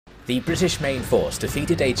the British main force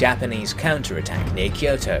defeated a Japanese counterattack near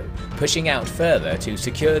Kyoto, pushing out further to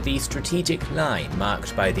secure the strategic line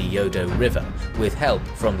marked by the Yodo River, with help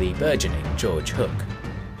from the burgeoning George Hook.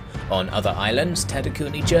 On other islands,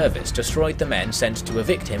 Tadakuni Jervis destroyed the men sent to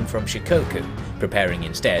evict him from Shikoku, preparing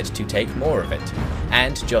instead to take more of it,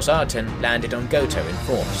 and Josartan landed on Goto in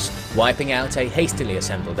force, wiping out a hastily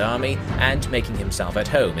assembled army and making himself at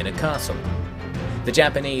home in a castle. The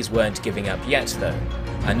Japanese weren't giving up yet though.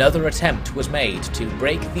 Another attempt was made to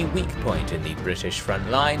break the weak point in the British front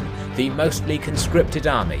line, the mostly conscripted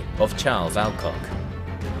army of Charles Alcock.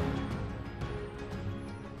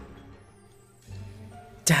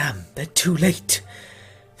 Damn, they're too late.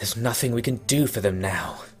 There's nothing we can do for them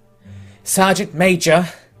now. Sergeant Major,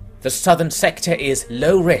 the southern sector is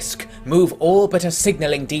low risk. Move all but a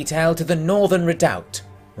signalling detail to the northern redoubt.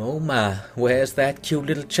 Oh my, where's that cute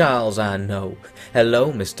little Charles I know?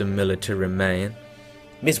 Hello, Mr. Military Man.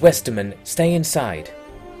 Miss Westerman, stay inside.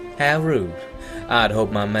 How rude. I'd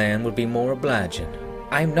hope my man would be more obliging.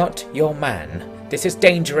 I'm not your man. This is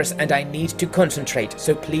dangerous and I need to concentrate,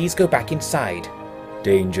 so please go back inside.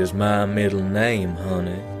 Danger's my middle name,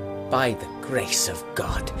 honey. By the grace of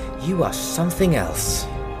God, you are something else.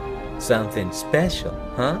 Something special,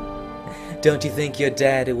 huh? Don't you think your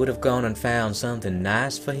daddy would have gone and found something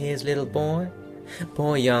nice for his little boy?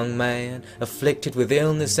 Poor young man, afflicted with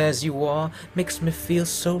illness as you are, makes me feel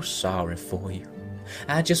so sorry for you.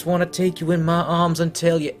 I just want to take you in my arms and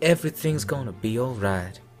tell you everything's gonna be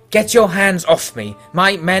alright. Get your hands off me!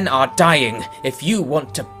 My men are dying! If you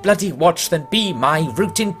want to bloody watch, then be my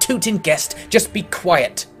rootin' guest, just be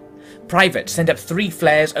quiet! Private, send up 3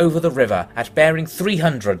 flares over the river, at bearing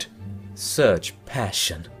 300. Such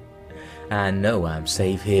passion. I know I'm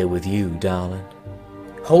safe here with you, darling.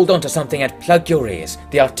 Hold on to something and plug your ears,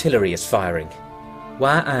 the artillery is firing.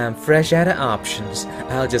 Why, I'm fresh out of options,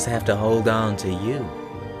 I'll just have to hold on to you.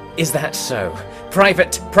 Is that so?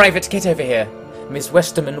 Private, get over here! Miss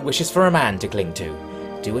Westerman wishes for a man to cling to.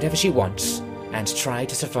 Do whatever she wants, and try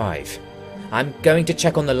to survive. I'm going to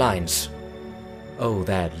check on the lines. Oh,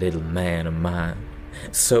 that little man of mine.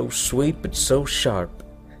 So sweet, but so sharp.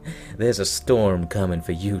 There's a storm coming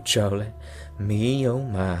for you, Charlie. Me, oh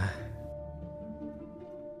my.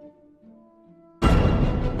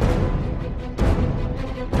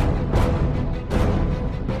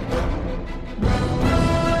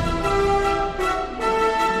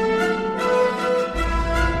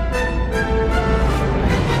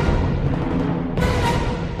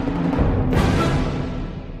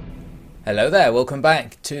 Hello there, welcome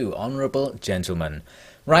back to Honourable Gentlemen.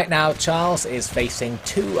 Right now, Charles is facing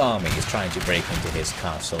 2 armies trying to break into his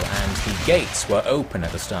castle, and the gates were open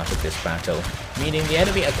at the start of this battle, meaning the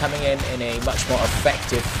enemy are coming in a much more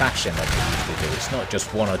effective fashion than they usually do. It's not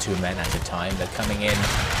just 1 or 2 men at a time, they're coming in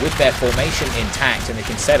with their formation intact, and they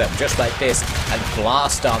can set up just like this and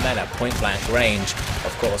blast our men at point-blank range.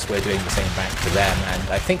 Of course, we're doing the same back to them, and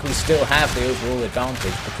I think we still have the overall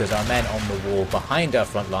advantage because our men on the wall behind our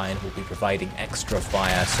front line will be providing extra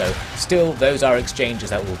fire, so still those are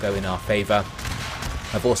exchanges that will go in our favour.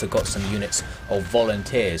 I've also got some units of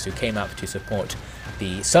volunteers who came up to support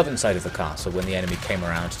the southern side of the castle when the enemy came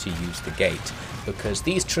around to use the gate, because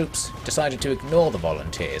these troops decided to ignore the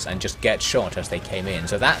volunteers and just get shot as they came in,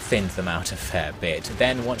 so that thinned them out a fair bit.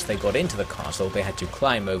 Then once they got into the castle, they had to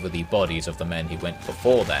climb over the bodies of the men who went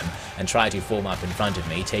before them and try to form up in front of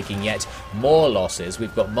me, taking yet more losses.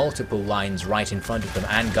 We've got multiple lines right in front of them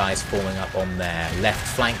and guys forming up on their left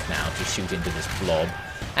flank now to shoot into this blob.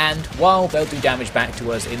 And while they'll do damage back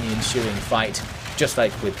to us in the ensuing fight, just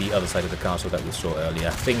like with the other side of the castle that we saw earlier,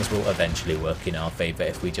 things will eventually work in our favour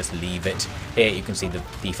if we just leave it. Here you can see that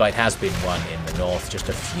the fight has been won in the north, just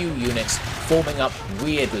a few units forming up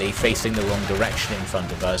weirdly facing the wrong direction in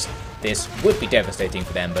front of us. This would be devastating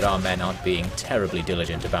for them, but our men aren't being terribly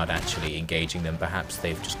diligent about actually engaging them. Perhaps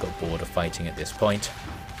they've just got bored of fighting at this point.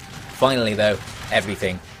 Finally though,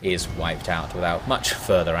 everything is wiped out without much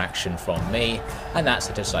further action from me, and that's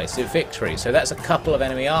a decisive victory. So that's a couple of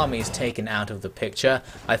enemy armies taken out of the picture.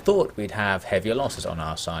 I thought we'd have heavier losses on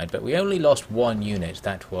our side, but we only lost 1 unit.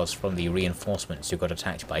 That was from the reinforcements who got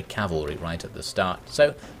attacked by cavalry right at the start,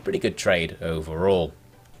 so pretty good trade overall.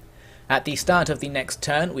 At the start of the next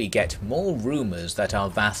turn, we get more rumours that our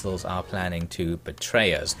vassals are planning to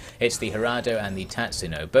betray us. It's the Hirado and the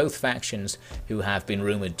Tatsuno, both factions who have been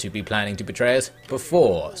rumoured to be planning to betray us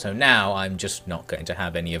before. So now I'm just not going to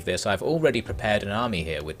have any of this. I've already prepared an army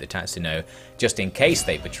here with the Tatsuno, just in case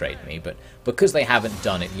they betrayed me, but because they haven't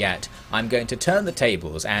done it yet, I'm going to turn the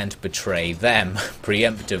tables and betray them,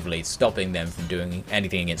 preemptively stopping them from doing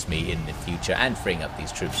anything against me in the future, and freeing up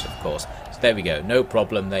these troops, of course. There we go, no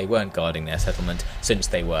problem, they weren't guarding their settlement since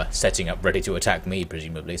they were setting up ready to attack me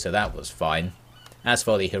presumably, so that was fine. As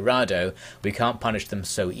for the Hirado, we can't punish them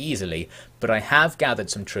so easily, but I have gathered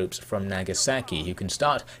some troops from Nagasaki who can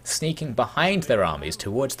start sneaking behind their armies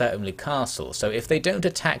towards their only castle, so if they don't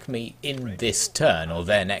attack me in this turn or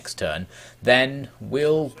their next turn, then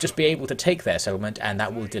we'll just be able to take their settlement and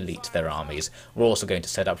that will delete their armies. We're also going to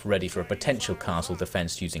set up ready for a potential castle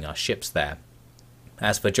defense using our ships there.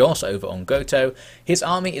 As for Joss over on Goto, his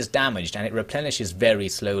army is damaged and it replenishes very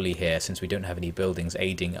slowly here since we don't have any buildings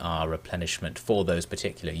aiding our replenishment for those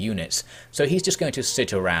particular units. So he's just going to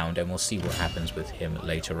sit around and we'll see what happens with him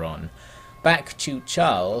later on. Back to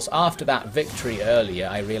Charles, after that victory earlier,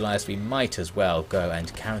 I realised we might as well go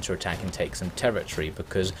and counterattack and take some territory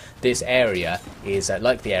because this area is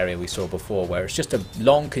like the area we saw before where it's just a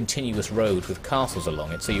long continuous road with castles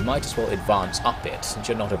along it, so you might as well advance up it since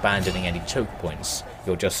you're not abandoning any choke points.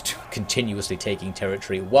 You're just continuously taking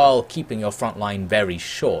territory while keeping your front line very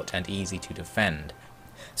short and easy to defend.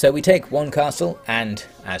 So we take one castle, and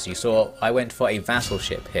as you saw, I went for a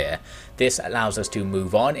vassalship here. This allows us to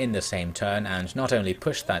move on in the same turn and not only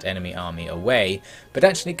push that enemy army away, but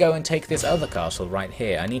actually go and take this other castle right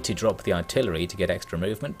here. I need to drop the artillery to get extra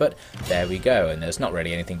movement, but there we go, and there's not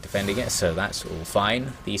really anything defending it, so that's all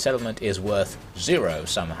fine. The settlement is worth 0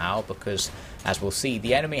 somehow, because as we'll see,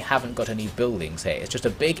 the enemy haven't got any buildings here. It's just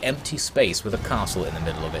a big empty space with a castle in the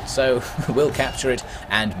middle of it. So we'll capture it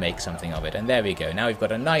and make something of it. And there we go. Now we've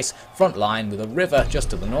got a nice front line with a river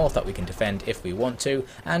just to the north that we can defend if we want to.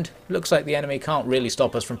 And looks like the enemy can't really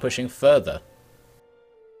stop us from pushing further.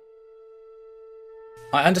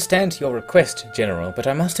 I understand your request, General, but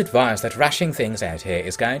I must advise that rashing things out here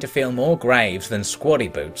is going to fill more graves than squatty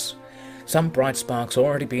boots. Some bright sparks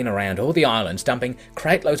already been around all the islands dumping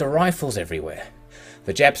crate loads of rifles everywhere.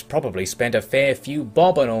 The Japs probably spent a fair few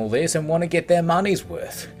bob on all this and want to get their money's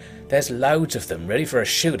worth. There's loads of them ready for a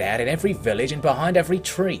shootout in every village and behind every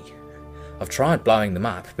tree. I've tried blowing them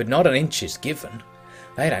up, but not an inch is given.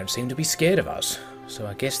 They don't seem to be scared of us, so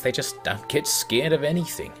I guess they just don't get scared of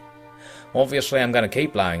anything. Obviously I'm going to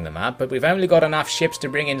keep blowing them up, but we've only got enough ships to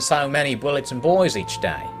bring in so many bullets and boys each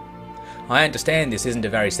day. I understand this isn't a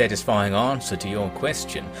very satisfying answer to your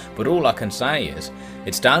question, but all I can say is,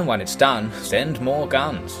 it's done when it's done, send more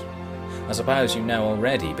guns. I suppose you know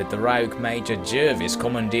already, but the rogue Major Jervis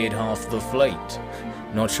commandeered half the fleet.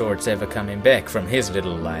 Not sure it's ever coming back from his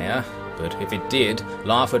little lair, but if it did,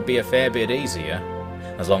 life would be a fair bit easier.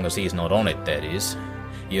 As long as he's not on it, that is.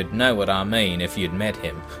 You'd know what I mean if you'd met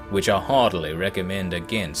him, which I heartily recommend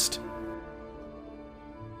against.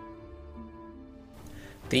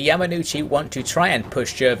 The Yamanouchi want to try and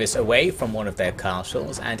push Jervis away from one of their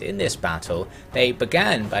castles, and in this battle they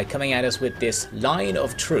began by coming at us with this line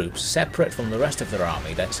of troops separate from the rest of their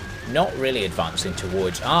army that's not really advancing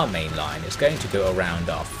towards our main line. It's going to go around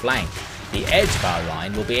our flank. The edge of our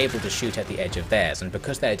line will be able to shoot at the edge of theirs, and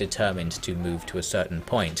because they're determined to move to a certain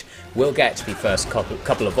point, we'll get the first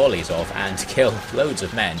couple of volleys off and kill loads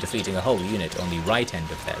of men, defeating a whole unit on the right end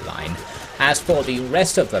of their line. As for the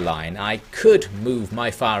rest of the line, I could move my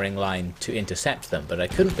firing line to intercept them, but I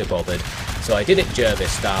couldn't be bothered, so I did it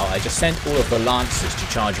Jervis style. I just sent all of the lancers to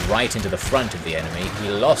charge right into the front of the enemy. We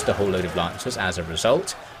lost a whole load of lancers as a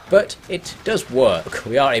result, but it does work.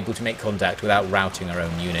 We are able to make contact without routing our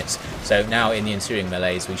own units, so now in the ensuing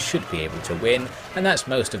melees we should be able to win, and that's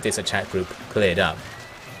most of this attack group cleared up.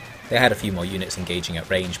 They had a few more units engaging at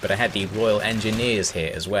range, but I had the Royal Engineers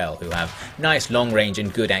here as well, who have nice long range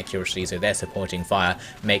and good accuracy, so their supporting fire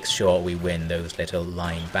makes sure we win those little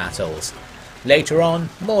line battles. Later on,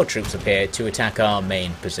 more troops appear to attack our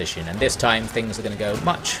main position, and this time things are going to go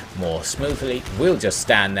much more smoothly. We'll just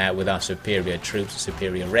stand there with our superior troops,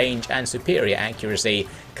 superior range and superior accuracy,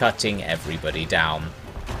 cutting everybody down.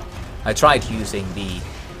 I tried using the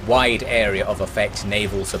wide area of effect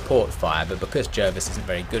naval support fire, but because Jervis isn't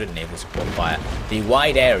very good at naval support fire, the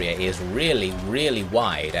wide area is really, really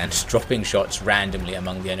wide, and dropping shots randomly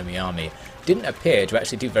among the enemy army didn't appear to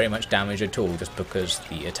actually do very much damage at all, just because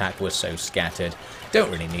the attack was so scattered. Don't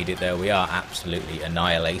really need it though, we are absolutely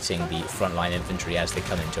annihilating the frontline infantry as they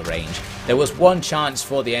come into range. There was one chance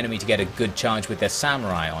for the enemy to get a good charge with their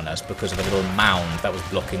samurai on us because of a little mound that was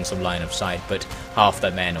blocking some line of sight, but half the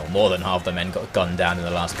men, or more than half the men, got gunned down in the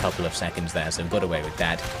last couple of seconds there, so we got away with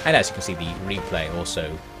that. And as you can see, the replay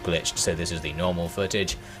also glitched, so this is the normal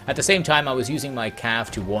footage. At the same time, I was using my cav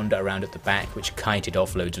to wander around at the back, which kited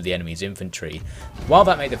off loads of the enemy's infantry. While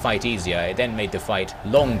that made the fight easier, it then made the fight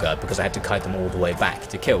longer because I had to kite them all the way back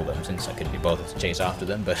to kill them, since I couldn't be bothered to chase after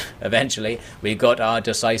them, but eventually we got our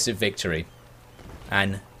decisive victory.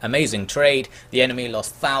 An amazing trade. The enemy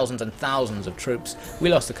lost thousands and thousands of troops, we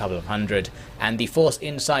lost a couple of hundred, and the force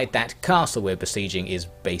inside that castle we're besieging is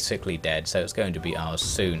basically dead, so it's going to be ours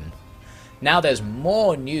soon. Now there's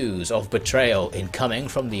more news of betrayal incoming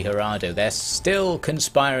from the Honourable. They're still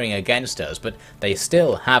conspiring against us, but they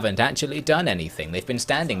still haven't actually done anything. They've been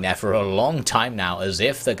standing there for a long time now as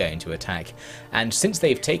if they're going to attack. And since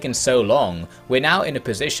they've taken so long, we're now in a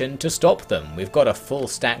position to stop them. We've got a full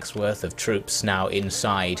stack's worth of troops now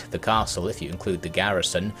inside the castle, if you include the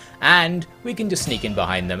garrison, and we can just sneak in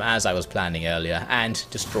behind them as I was planning earlier and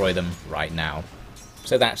destroy them right now.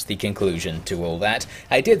 So that's the conclusion to all that.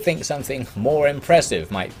 I did think something more impressive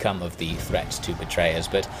might come of the threats to betray us,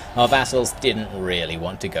 but our vassals didn't really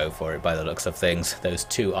want to go for it by the looks of things. Those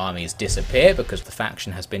two armies disappear because the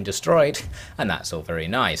faction has been destroyed, and that's all very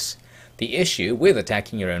nice. The issue with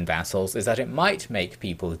attacking your own vassals is that it might make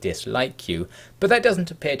people dislike you, but that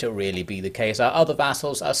doesn't appear to really be the case. Our other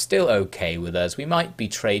vassals are still okay with us. We might be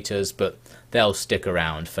traitors, but they'll stick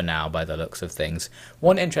around for now by the looks of things.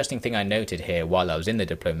 One interesting thing I noted here while I was in the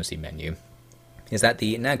diplomacy menu is that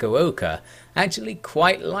the Nagaoka actually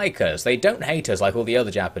quite like us. They don't hate us like all the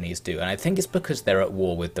other Japanese do, and I think it's because they're at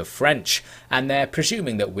war with the French, and they're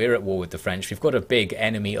presuming that we're at war with the French. We've got a big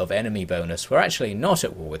enemy of enemy bonus. We're actually not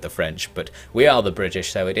at war with the French, but we are the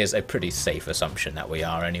British, so it is a pretty safe assumption that we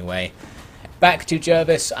are anyway. Back to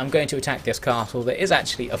Jervis, I'm going to attack this castle. There is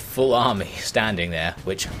actually a full army standing there,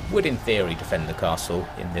 which would in theory defend the castle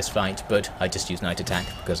in this fight, but I just used night attack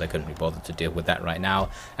because I couldn't be bothered to deal with that right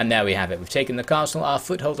now. And there we have it, we've taken the castle, our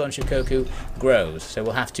foothold on Shikoku grows, so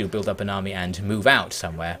we'll have to build up an army and move out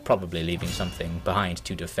somewhere, probably leaving something behind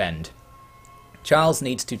to defend. Charles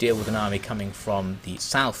needs to deal with an army coming from the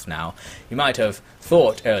south now. You might have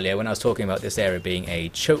thought earlier when I was talking about this area being a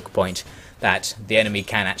choke point that the enemy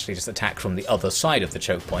can actually just attack from the other side of the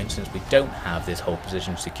choke point, since we don't have this whole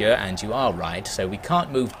position secure, and you are right, so we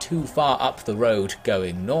can't move too far up the road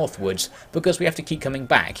going northwards because we have to keep coming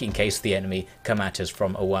back in case the enemy come at us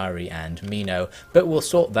from Owari and Mino, but we'll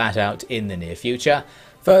sort that out in the near future.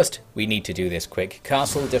 First, we need to do this quick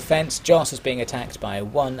castle defense. Joss is being attacked by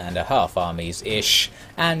 1.5 armies-ish,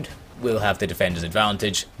 and we'll have the defender's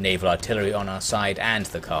advantage, naval artillery on our side and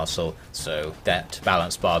the castle, so that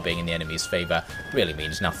balance bar being in the enemy's favour really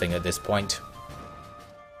means nothing at this point.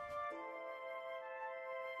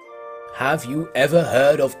 Have you ever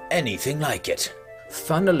heard of anything like it?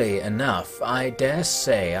 Funnily enough, I dare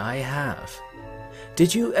say I have.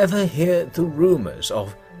 Did you ever hear the rumours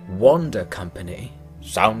of Wonder Company?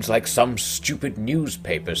 Sounds like some stupid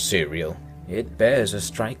newspaper serial. It bears a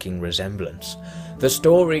striking resemblance. The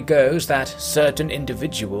story goes that certain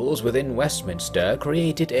individuals within Westminster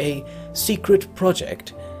created a secret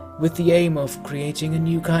project with the aim of creating a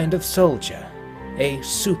new kind of soldier, a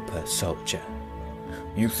super soldier.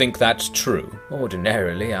 You think that's true?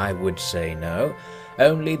 Ordinarily, I would say no,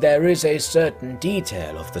 only there is a certain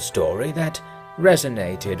detail of the story that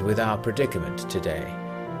resonated with our predicament today.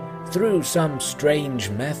 Through some strange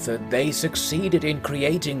method, they succeeded in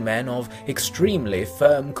creating men of extremely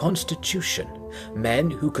firm constitution, men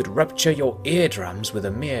who could rupture your eardrums with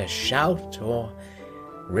a mere shout or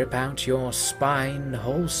rip out your spine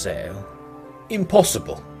wholesale.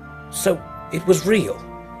 Impossible. So it was real?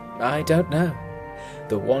 I don't know.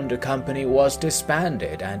 The Wonder Company was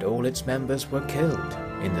disbanded and all its members were killed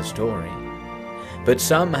in the story. But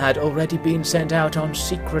some had already been sent out on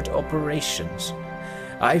secret operations.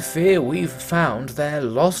 I fear we've found their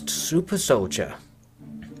lost super soldier.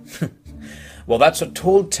 Well, that's a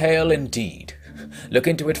tall tale indeed. Look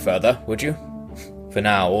into it further, would you? For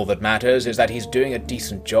now, all that matters is that he's doing a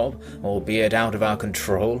decent job, albeit out of our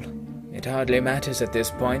control. It hardly matters at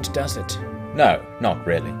this point, does it? No, not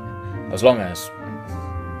really. As long as...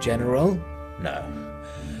 General? No.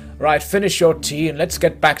 Right, finish your tea and let's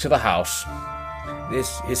get back to the house.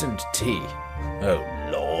 This isn't tea. Oh,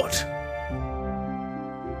 Lord. sword.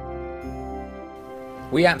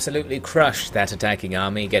 We absolutely crushed that attacking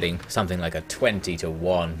army, getting something like a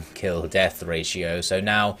 20-to-1 kill-death ratio, so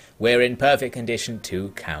now we're in perfect condition to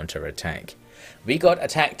counter-attack. We got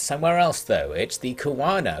attacked somewhere else though. It's the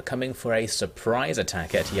Kawana coming for a surprise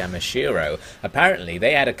attack at Yamashiro. Apparently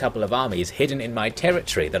they had a couple of armies hidden in my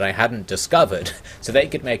territory that I hadn't discovered, so they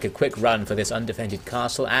could make a quick run for this undefended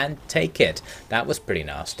castle and take it. That was pretty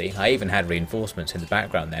nasty. I even had reinforcements in the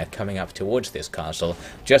background there coming up towards this castle,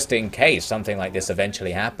 just in case something like this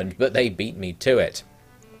eventually happened, but they beat me to it.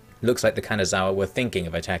 Looks like the Kanazawa were thinking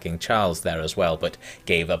of attacking Charles there as well, but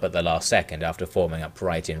gave up at the last second after forming up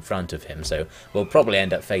right in front of him, so we'll probably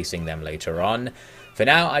end up facing them later on. For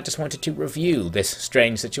now, I just wanted to review this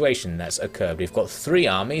strange situation that's occurred. We've got 3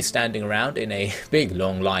 armies standing around in a big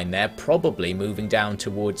long line there, probably moving down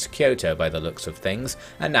towards Kyoto by the looks of things,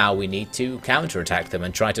 and now we need to counterattack them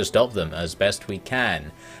and try to stop them as best we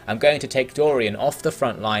can. I'm going to take Dorian off the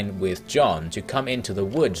front line with John to come into the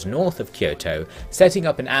woods north of Kyoto, setting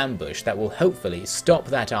up an ambush that will hopefully stop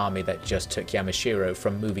that army that just took Yamashiro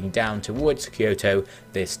from moving down towards Kyoto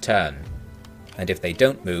this turn. And if they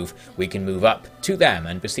don't move, we can move up to them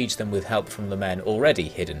and besiege them with help from the men already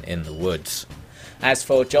hidden in the woods. As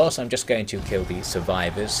for Joss, I'm just going to kill the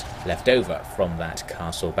survivors left over from that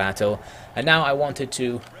castle battle, and now I wanted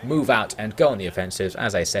to move out and go on the offensive,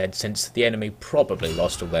 as I said, since the enemy probably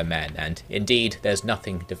lost all their men, and indeed there's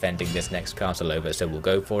nothing defending this next castle over, so we'll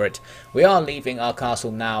go for it. We are leaving our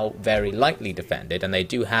castle now very lightly defended, and they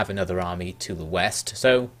do have another army to the west,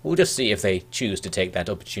 so we'll just see if they choose to take that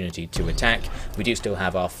opportunity to attack. We do still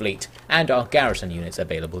have our fleet and our garrison units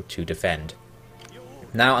available to defend.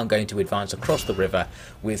 Now I'm going to advance across the river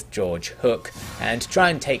with George Hook and try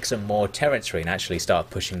and take some more territory and actually start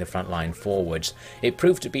pushing the front line forwards. It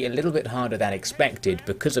proved to be a little bit harder than expected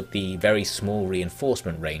because of the very small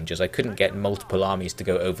reinforcement ranges. I couldn't get multiple armies to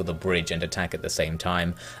go over the bridge and attack at the same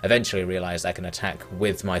time. Eventually realised I can attack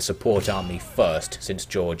with my support army first, since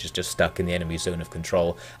George is just stuck in the enemy zone of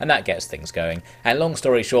control, and that gets things going. And long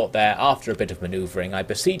story short there, after a bit of manoeuvring, I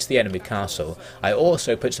besieged the enemy castle. I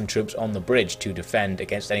also put some troops on the bridge to defend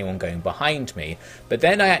against anyone going behind me, but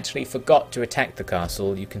then I actually forgot to attack the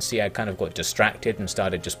castle. You can see I kind of got distracted and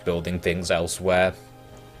started just building things elsewhere.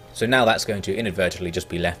 So now that's going to inadvertently just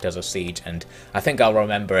be left as a siege, and I think I'll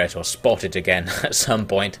remember it or spot it again at some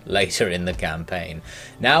point later in the campaign.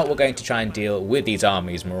 Now we're going to try and deal with these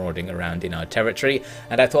armies marauding around in our territory,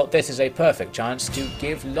 and I thought this is a perfect chance to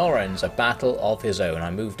give Lawrence a battle of his own.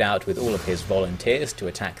 I moved out with all of his volunteers to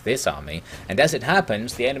attack this army, and as it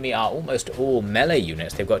happens, the enemy are almost all melee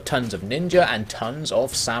units. They've got tons of ninja and tons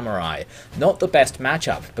of samurai. Not the best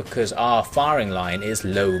matchup, because our firing line is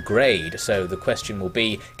low grade, so the question will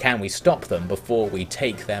be, can we stop them before we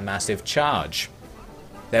take their massive charge?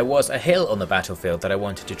 There was a hill on the battlefield that I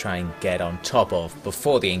wanted to try and get on top of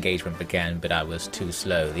before the engagement began, but I was too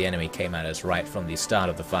slow. The enemy came at us right from the start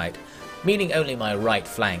of the fight, meaning only my right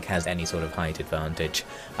flank has any sort of height advantage.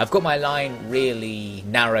 I've got my line really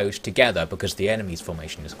narrowed together because the enemy's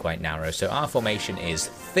formation is quite narrow, so our formation is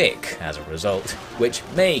thick as a result, which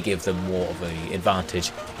may give them more of an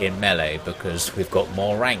advantage in melee because we've got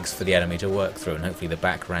more ranks for the enemy to work through, and hopefully the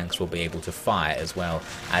back ranks will be able to fire as well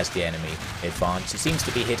as the enemy advance. It seems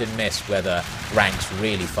to be hit and miss whether ranks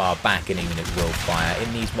really far back and even it will fire.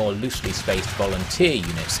 In these more loosely spaced volunteer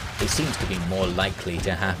units, it seems to be more likely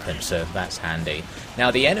to happen, so that's handy.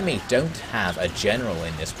 Now the enemy don't have a general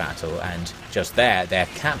in this battle, and just there, their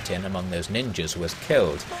captain among those ninjas was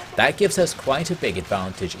killed. That gives us quite a big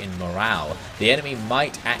advantage in morale. The enemy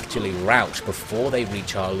might actually rout before they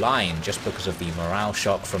reach our line just because of the morale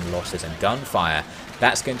shock from losses and gunfire.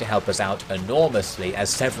 That's going to help us out enormously as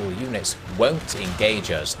several units won't engage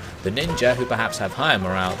us. The ninja, who perhaps have higher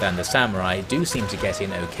morale than the samurai, do seem to get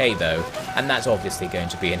in okay though, and that's obviously going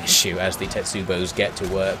to be an issue as the Tetsubos get to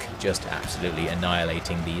work just absolutely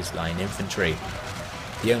annihilating these line infantry.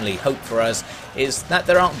 The only hope for us is that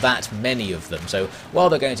there aren't that many of them, so while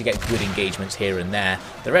they're going to get good engagements here and there,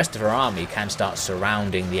 the rest of our army can start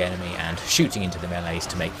surrounding the enemy and shooting into the melees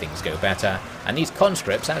to make things go better. And these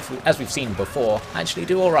conscripts, as we've seen before, actually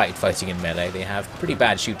do alright fighting in melee. They have pretty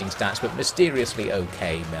bad shooting stats, but mysteriously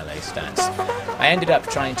okay melee stats. I ended up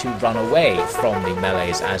trying to run away from the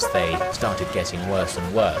melees as they started getting worse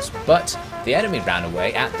and worse, but The enemy ran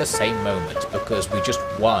away at the same moment because we just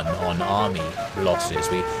won on army losses.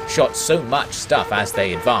 We shot so much stuff as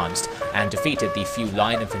they advanced and defeated the few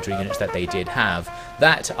line infantry units that they did have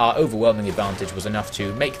that our overwhelming advantage was enough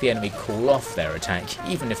to make the enemy call off their attack,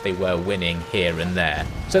 even if they were winning here and there.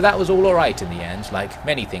 So that was all alright in the end. Like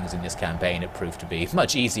many things in this campaign, it proved to be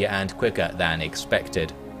much easier and quicker than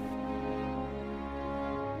expected.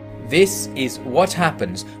 This is what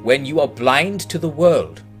happens when you are blind to the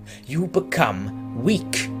world. You become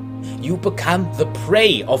weak. You become the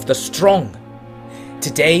prey of the strong.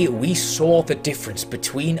 Today we saw the difference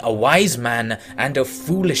between a wise man and a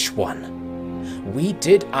foolish one. We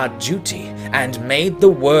did our duty and made the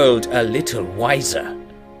world a little wiser.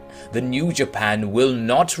 The new Japan will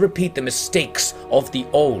not repeat the mistakes of the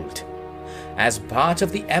old. As part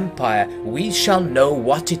of the empire, we shall know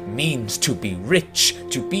what it means to be rich,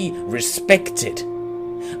 to be respected.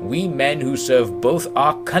 We men who serve both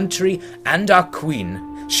our country and our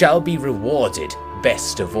queen shall be rewarded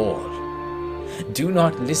best of all. Do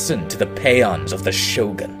not listen to the peons of the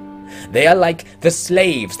Shogun. They are like the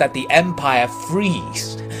slaves that the empire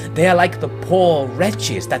frees. They are like the poor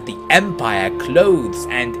wretches that the empire clothes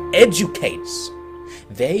and educates.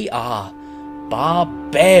 They are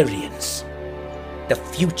barbarians. The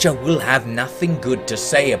future will have nothing good to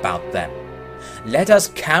say about them. Let us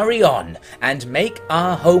carry on and make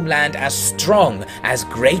our homeland as strong as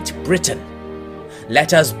Great Britain.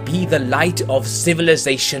 Let us be the light of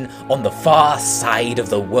civilization on the far side of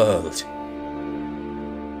the world.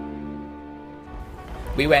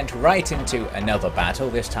 We went right into another battle,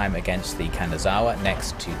 this time against the Kanazawa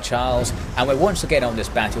next to Charles, and we're once again on this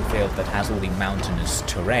battlefield that has all the mountainous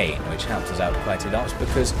terrain, which helps us out quite a lot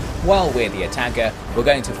because while we're the attacker, we're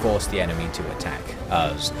going to force the enemy to attack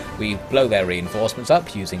us. We blow their reinforcements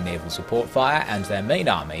up using naval support fire, and their main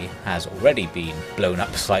army has already been blown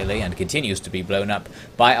up slightly and continues to be blown up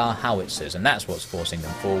by our howitzers, and that's what's forcing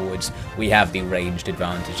them forwards. We have the ranged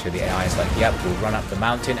advantage, so the AI is like, yep, we'll run up the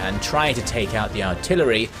mountain and try to take out the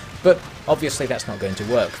artillery, but obviously that's not going to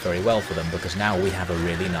work very well for them because now we have a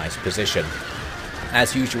really nice position.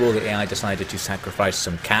 As usual, the AI decided to sacrifice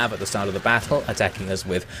some cav at the start of the battle, attacking us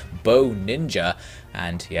with bow ninja,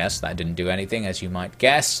 and yes, that didn't do anything, as you might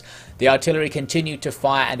guess. The artillery continued to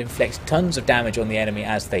fire and inflict tons of damage on the enemy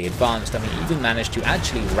as they advanced, and we even managed to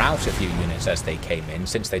actually rout a few units as they came in,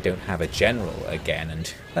 since they don't have a general again,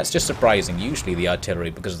 and that's just surprising. Usually the artillery,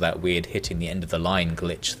 because of that weird hitting the end of the line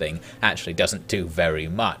glitch thing, actually doesn't do very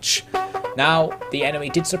much. Now, the enemy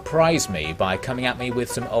did surprise me by coming at me with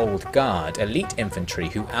some old guard, elite infantry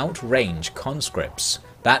who outrange conscripts.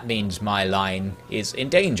 That means my line is in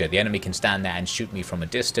danger. The enemy can stand there and shoot me from a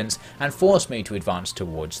distance and force me to advance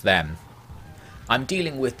towards them. I'm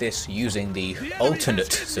dealing with this using the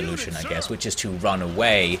alternate solution, I guess, which is to run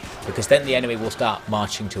away, because then the enemy will start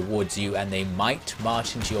marching towards you and they might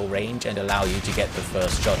march into your range and allow you to get the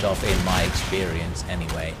first shot off, in my experience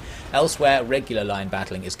anyway. Elsewhere, regular line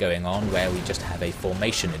battling is going on, where we just have a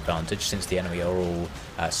formation advantage since the enemy are all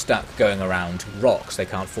stuck going around rocks. They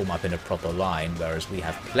can't form up in a proper line, whereas we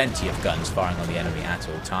have plenty of guns firing on the enemy at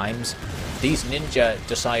all times. These ninja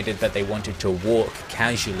decided that they wanted to walk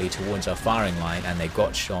casually towards our firing line, and they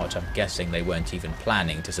got shot. I'm guessing they weren't even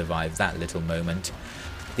planning to survive that little moment.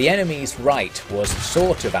 The enemy's right was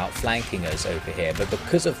sort of outflanking us over here, but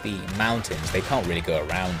because of the mountains, they can't really go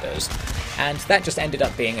around us. And that just ended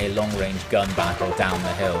up being a long-range gun battle down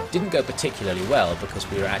the hill. Didn't go particularly well because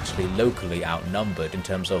we were actually locally outnumbered in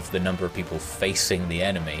terms of the number of people facing the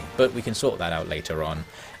enemy, but we can sort that out later on.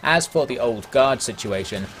 As for the old guard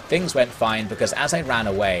situation, things went fine because as I ran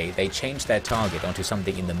away, they changed their target onto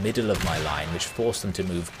something in the middle of my line, which forced them to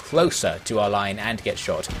move closer to our line and get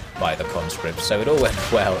shot by the conscripts, so it all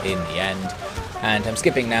went well in the end. And I'm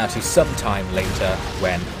skipping now to some time later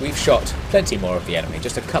when we've shot plenty more of the enemy,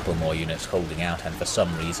 just a couple more units holding out and for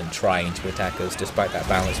some reason trying to attack us despite that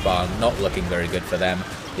balance bar not looking very good for them.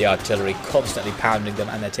 The artillery constantly pounding them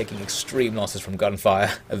and they're taking extreme losses from gunfire.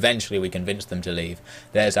 Eventually we convinced them to leave.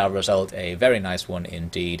 There's our result, a very nice one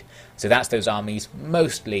indeed. So that's those armies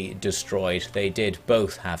mostly destroyed. They did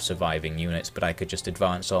both have surviving units, but I could just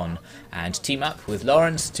advance on and team up with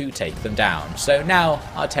Lawrence to take them down. So now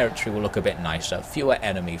our territory will look a bit nicer, fewer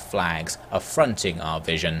enemy flags affronting our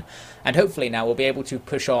vision, and hopefully now we'll be able to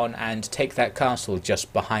push on and take that castle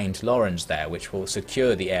just behind Lawrence there, which will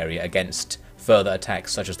secure the area against further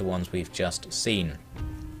attacks such as the ones we've just seen.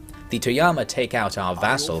 The Toyama take out our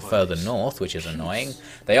vassal further north, which is annoying.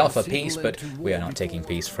 They offer peace, but we are not taking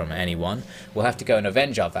peace from anyone. We'll have to go and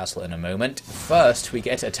avenge our vassal in a moment. First, we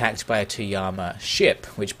get attacked by a Toyama ship,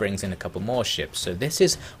 which brings in a couple more ships. So this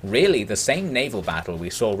is really the same naval battle we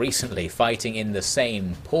saw recently, fighting in the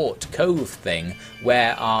same port cove thing,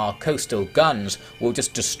 where our coastal guns will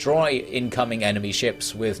just destroy incoming enemy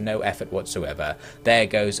ships with no effort whatsoever. There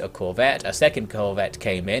goes a corvette. A second corvette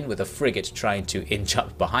came in with a frigate trying to inch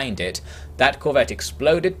up behind it. That corvette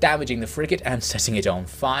exploded, damaging the frigate and setting it on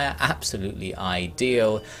fire. Absolutely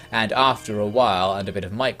ideal. And after a while, and a bit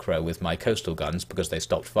of micro with my coastal guns, because they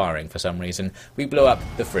stopped firing for some reason, we blew up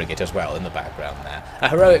the frigate as well in the background there. A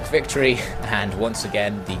heroic victory, and once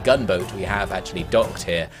again, the gunboat we have actually docked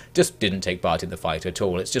here just didn't take part in the fight at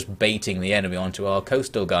all. It's just baiting the enemy onto our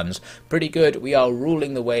coastal guns. Pretty good. We are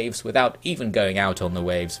ruling the waves without even going out on the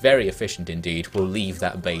waves. Very efficient indeed. We'll leave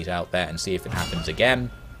that bait out there and see if it happens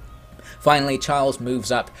again. Finally, Charles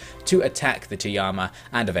moves up to attack the Toyama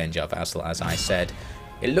and avenge our vassal, as I said.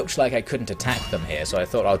 It looked like I couldn't attack them here, so I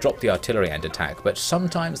thought I'll drop the artillery and attack, but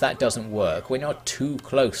sometimes that doesn't work. When you're too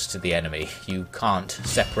close to the enemy, you can't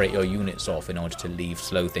separate your units off in order to leave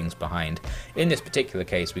slow things behind. In this particular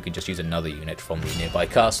case, we could just use another unit from the nearby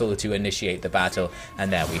castle to initiate the battle,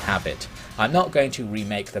 and there we have it. I'm not going to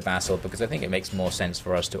remake the battle because I think it makes more sense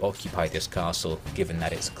for us to occupy this castle, given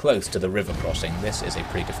that it's close to the river crossing. This is a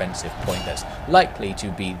pretty defensive point that's likely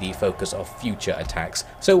to be the focus of future attacks,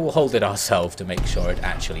 so we'll hold it ourselves to make sure it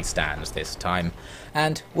actually stands this time.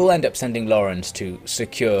 And we'll end up sending Lawrence to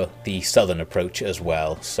secure the southern approach as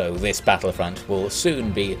well, so this battlefront will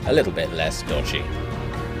soon be a little bit less dodgy.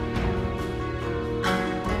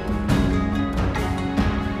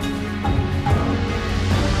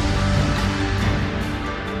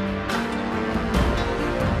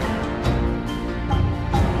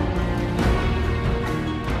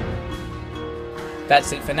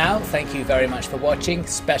 That's it for now. Thank you very much for watching.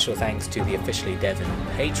 Special thanks to the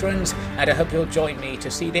OfficiallyDevin patrons, and I hope you'll join me to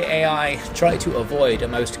see the AI try to avoid a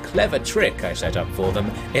most clever trick I set up for them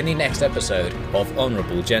in the next episode of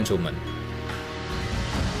Honourable Gentlemen.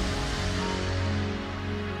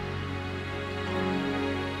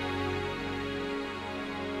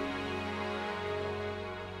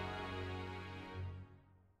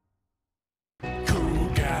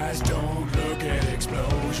 Don't look at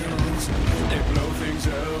explosions. They blow things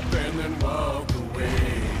up and then walk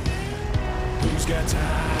away. Who's got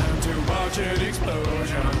time to watch an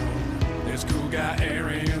explosion? There's cool guy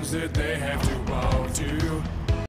areas that they have to walk to.